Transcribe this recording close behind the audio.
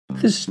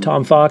This is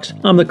Tom Fox.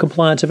 I'm the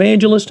Compliance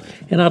Evangelist,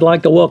 and I'd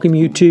like to welcome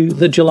you to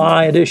the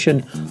July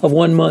edition of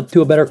 1 Month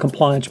to a Better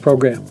Compliance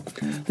program.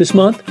 This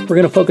month, we're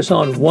going to focus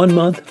on 1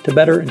 month to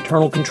better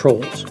internal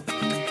controls.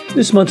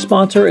 This month's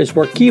sponsor is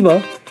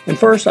Workiva, and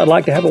first, I'd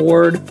like to have a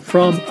word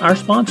from our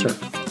sponsor.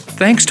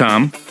 Thanks,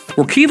 Tom.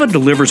 Workiva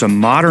delivers a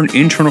modern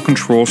internal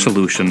control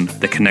solution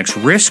that connects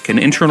risk and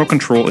internal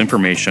control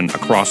information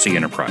across the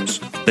enterprise.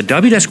 The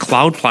Wdesk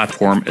Cloud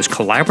Platform is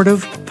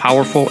collaborative,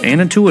 powerful, and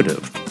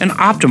intuitive, and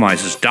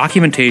optimizes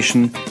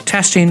documentation,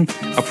 testing,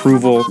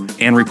 approval,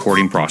 and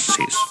reporting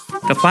processes.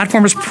 The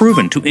platform is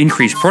proven to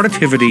increase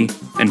productivity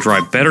and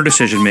drive better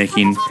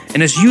decision-making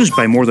and is used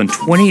by more than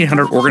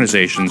 2,800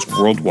 organizations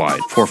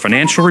worldwide for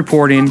financial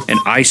reporting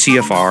and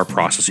ICFR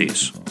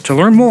processes. To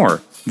learn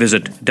more,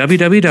 visit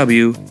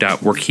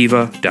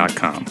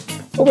www.workiva.com.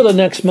 Over the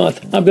next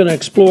month, I'm going to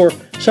explore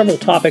several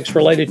topics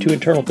related to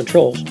internal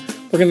controls.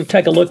 We're going to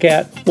take a look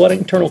at what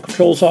internal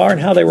controls are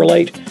and how they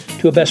relate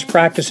to a best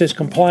practices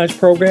compliance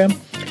program.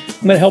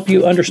 I'm going to help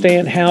you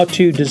understand how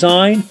to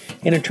design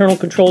an internal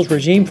controls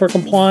regime for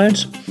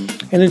compliance,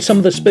 and then some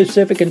of the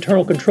specific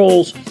internal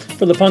controls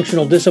for the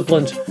functional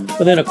disciplines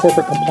within a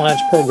corporate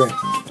compliance program.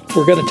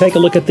 We're going to take a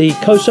look at the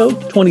COSO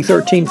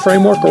 2013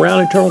 framework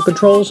around internal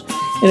controls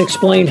and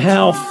explain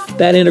how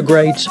that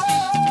integrates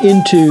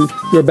into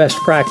your best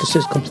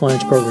practices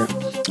compliance program.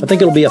 I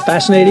think it'll be a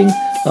fascinating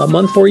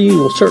month for you.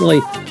 We'll certainly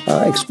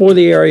explore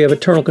the area of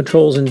internal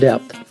controls in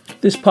depth.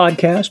 This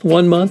podcast,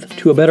 1 Month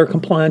to a Better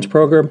Compliance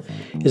program,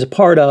 is a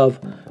part of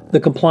the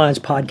Compliance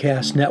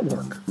Podcast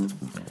Network.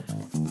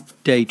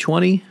 Day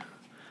 20,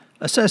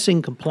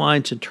 Assessing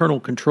Compliance Internal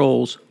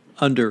Controls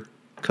under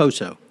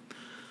COSO.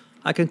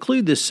 I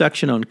conclude this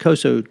section on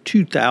COSO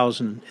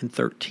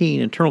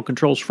 2013 Internal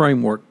Controls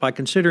Framework by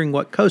considering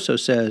what COSO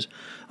says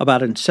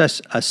about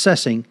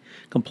assessing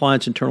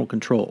compliance internal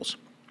controls.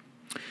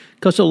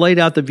 COSO laid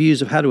out the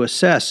views of how to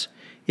assess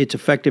its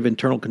effective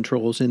internal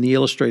controls in the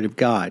illustrative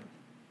guide.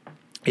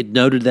 It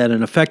noted that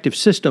an effective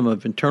system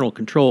of internal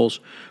controls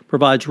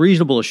provides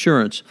reasonable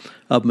assurance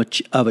of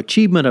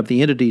achievement of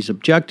the entity's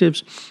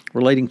objectives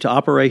relating to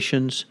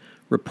operations,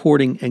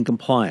 reporting, and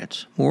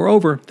compliance.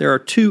 Moreover, there are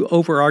two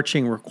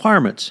overarching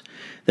requirements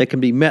that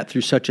can be met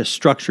through such a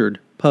structured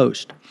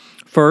post.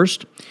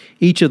 First,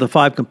 each of the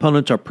 5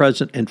 components are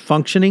present and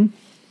functioning.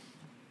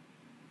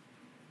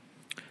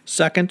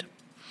 Second,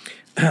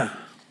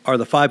 are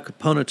the 5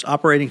 components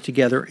operating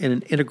together in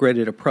an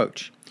integrated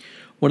approach.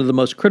 One of the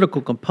most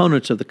critical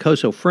components of the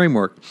COSO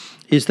framework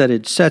is that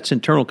it sets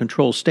internal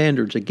control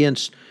standards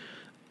against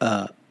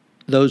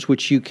those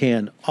which you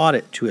can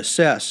audit to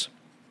assess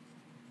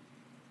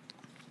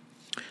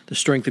the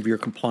strength of your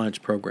compliance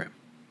program.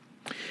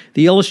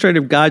 The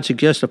illustrative guide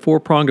suggests a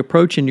 4-pronged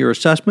approach in your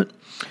assessment.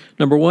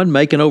 Number 1,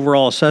 make an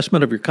overall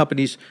assessment of your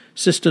company's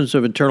systems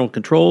of internal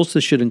controls.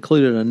 This should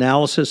include an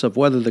analysis of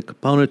whether the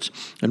components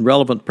and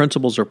relevant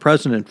principles are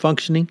present and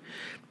functioning,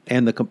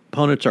 and the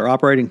components are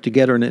operating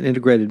together in an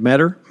integrated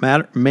manner.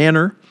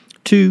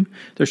 2,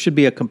 there should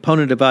be a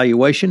component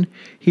evaluation.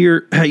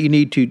 Here, you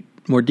need to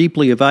more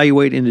deeply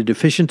evaluate any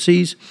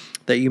deficiencies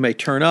that you may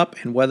turn up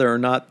and whether or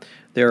not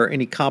there are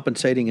any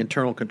compensating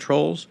internal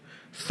controls.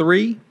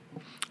 3,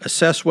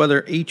 assess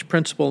whether each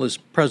principle is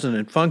present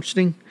and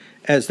functioning.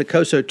 As the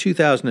COSO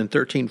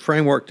 2013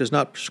 framework does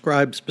not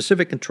prescribe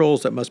specific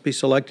controls that must be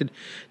selected,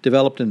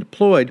 developed, and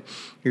deployed,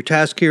 your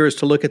task here is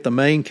to look at the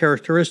main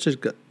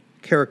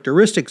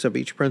characteristics of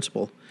each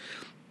principle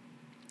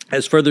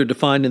as further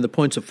defined in the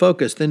points of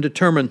focus, then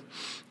determine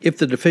if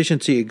the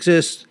deficiency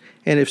exists,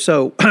 and if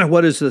so,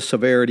 what is the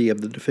severity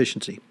of the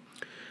deficiency.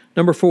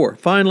 Number 4,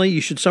 finally,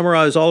 you should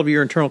summarize all of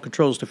your internal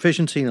controls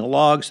deficiency in a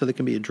log so they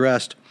can be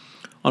addressed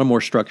on a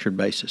more structured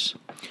basis.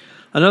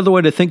 Another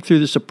way to think through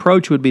this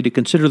approach would be to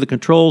consider the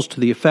controls to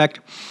the effect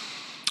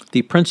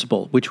the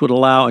principle, which would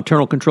allow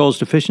internal controls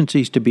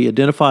deficiencies to be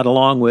identified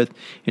along with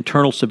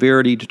initial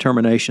severity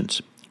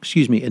determinations.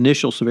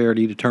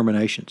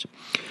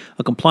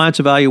 A compliance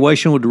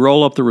evaluation would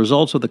roll up the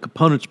results of the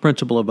components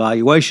principle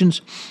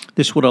evaluations.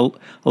 This would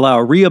allow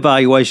a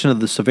reevaluation of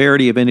the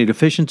severity of any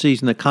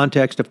deficiencies in the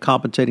context of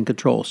compensating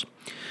controls.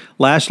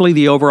 Lastly,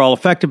 the overall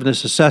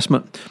effectiveness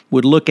assessment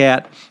would look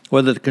at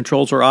whether the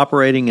controls are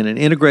operating in an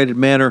integrated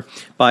manner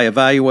by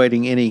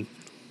evaluating any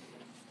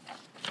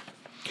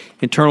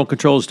internal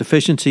controls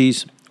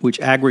deficiencies which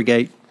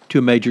aggregate to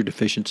a major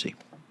deficiency.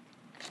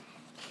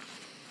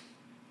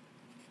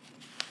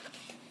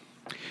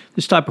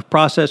 This type of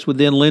process would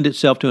then lend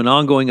itself to an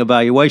ongoing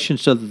evaluation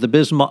so that the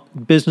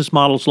business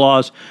models,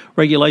 laws,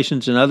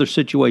 regulations, and other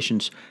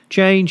situations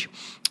change.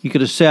 You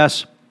could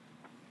assess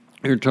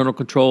your internal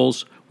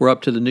controls were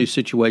up to the new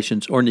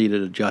situations or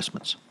needed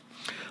adjustments.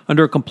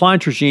 Under a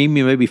compliance regime,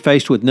 you may be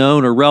faced with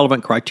known or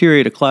relevant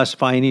criteria to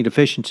classify any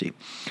deficiency.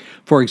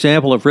 For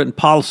example, if written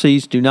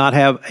policies do not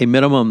have a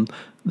minimum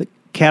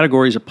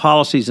categories of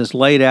policies as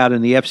laid out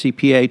in the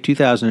FCPA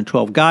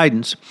 2012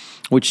 guidance,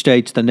 which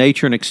states the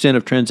nature and extent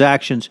of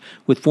transactions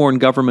with foreign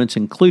governments,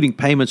 including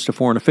payments to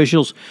foreign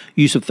officials,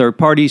 use of third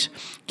parties,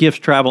 gifts,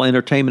 travel,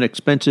 entertainment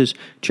expenses,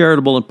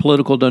 charitable and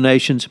political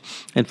donations,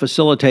 and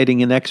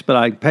facilitating and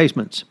expediting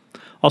payments.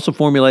 Also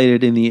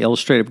formulated in the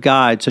illustrative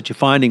guide, such a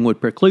finding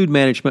would preclude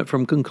management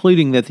from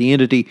concluding that the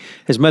entity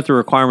has met the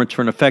requirements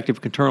for an effective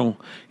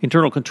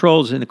internal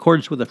controls in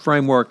accordance with the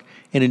framework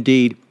and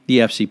indeed the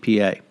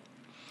FCPA.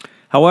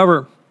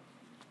 However,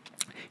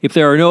 if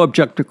there are no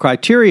objective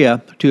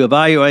criteria to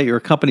evaluate your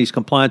company's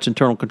compliance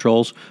internal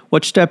controls,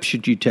 what steps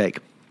should you take?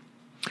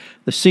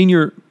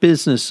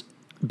 The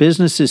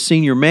business's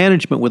senior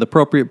management with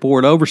appropriate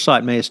board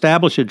oversight may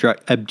establish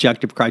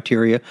objective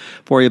criteria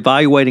for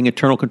evaluating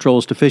internal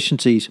controls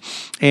deficiencies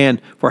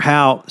and for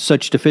how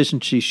such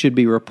deficiencies should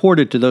be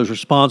reported to those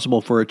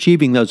responsible for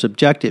achieving those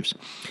objectives.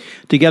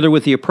 Together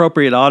with the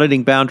appropriate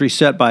auditing boundaries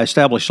set by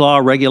established law,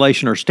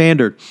 regulation, or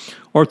standard,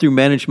 or through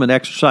management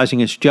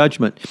exercising its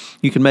judgment,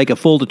 you can make a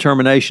full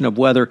determination of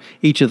whether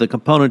each of the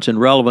components and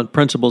relevant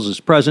principles is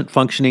present,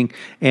 functioning,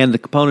 and the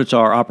components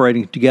are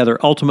operating together,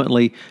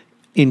 ultimately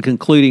in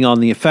concluding on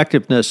the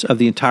effectiveness of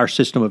the entire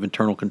system of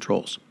internal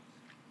controls.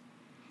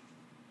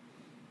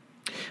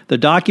 The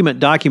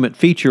document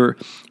feature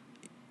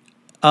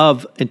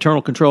of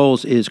internal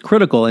controls is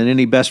critical in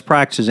any best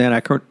practices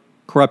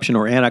anti-corruption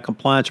or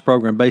anti-compliance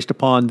program based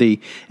upon the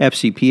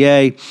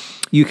FCPA,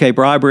 UK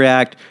Bribery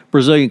Act,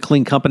 Brazilian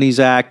Clean Companies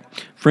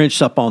Act, French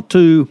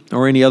Sapin-II,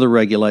 or any other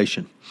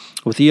regulation.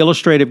 With the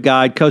illustrative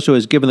guide, COSO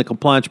has given the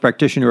compliance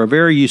practitioner a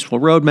very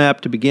useful roadmap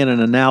to begin an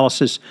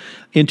analysis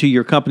into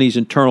your company's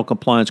internal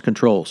compliance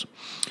controls.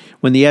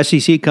 When the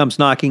SEC comes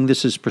knocking,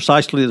 this is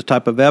precisely the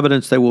type of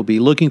evidence they will be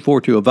looking for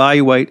to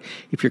evaluate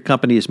if your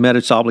company has met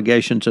its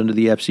obligations under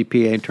the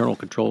FCPA internal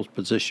controls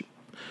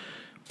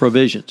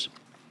provisions.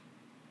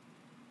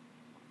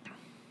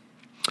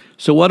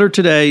 So what are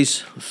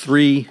today's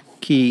 3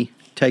 key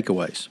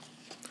takeaways?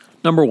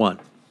 Number 1,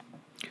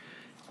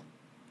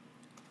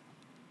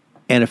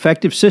 an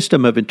effective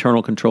system of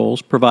internal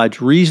controls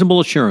provides reasonable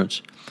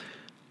assurance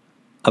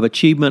of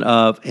achievement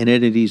of an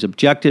entity's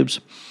objectives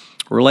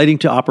relating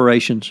to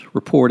operations,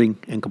 reporting,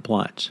 and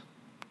compliance.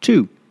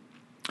 2,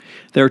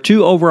 there are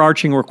 2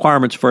 overarching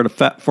requirements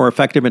for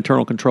effective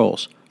internal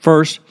controls.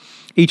 First,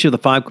 each of the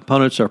 5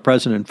 components are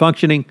present and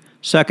functioning.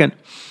 Second,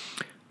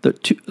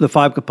 the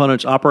 5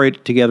 components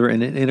operate together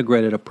in an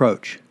integrated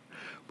approach.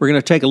 We're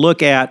going to take a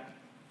look at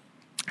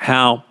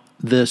how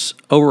this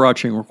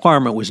overarching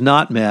requirement was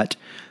not met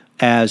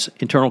as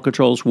internal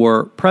controls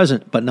were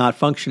present but not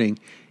functioning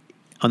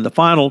on the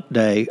final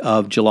day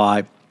of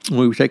July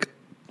when we take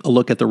a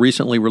look at the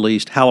recently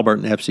released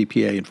Halliburton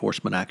FCPA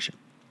enforcement action.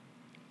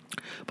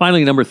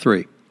 Finally, number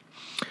 3,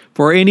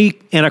 for any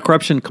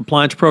anti-corruption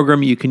compliance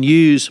program, you can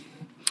use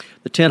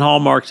the 10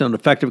 hallmarks of an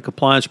effective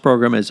compliance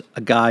program as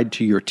a guide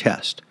to your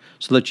test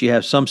so that you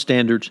have some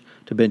standards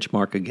to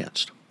benchmark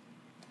against.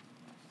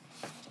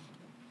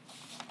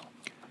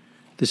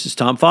 This is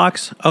Tom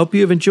Fox. I hope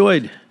you have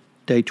enjoyed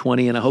Day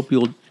 20, and I hope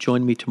you'll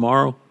join me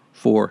tomorrow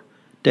for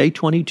Day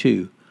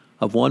 22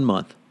 of 1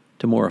 month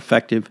to more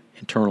effective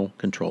internal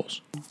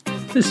controls.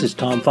 This is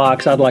Tom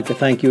Fox. I'd like to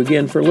thank you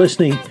again for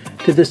listening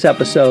to this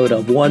episode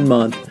of 1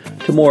 month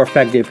to more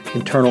effective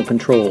internal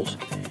controls.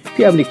 If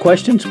you have any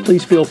questions,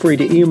 please feel free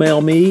to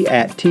email me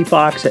at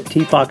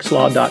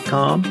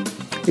tfox@tfoxlaw.com.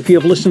 If you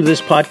have listened to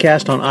this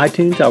podcast on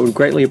iTunes, I would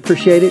greatly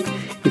appreciate it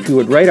if you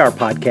would rate our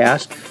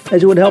podcast,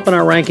 as it would help in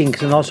our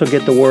rankings and also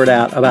get the word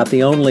out about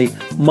the only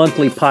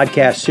monthly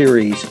podcast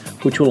series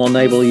which will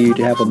enable you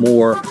to have a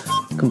more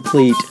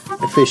complete,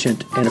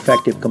 efficient, and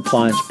effective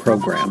compliance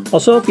program.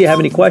 Also, if you have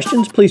any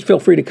questions, please feel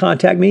free to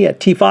contact me at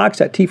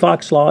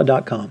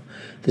tfox@tfoxlaw.com.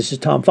 This is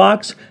Tom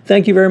Fox.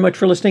 Thank you very much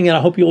for listening, and I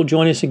hope you will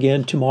join us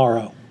again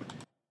tomorrow.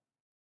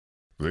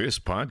 This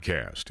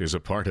podcast is a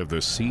part of the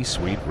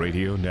C-Suite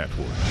Radio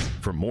Network.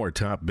 For more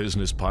top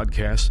business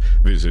podcasts,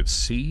 visit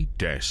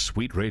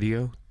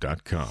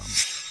c-suiteradio.com.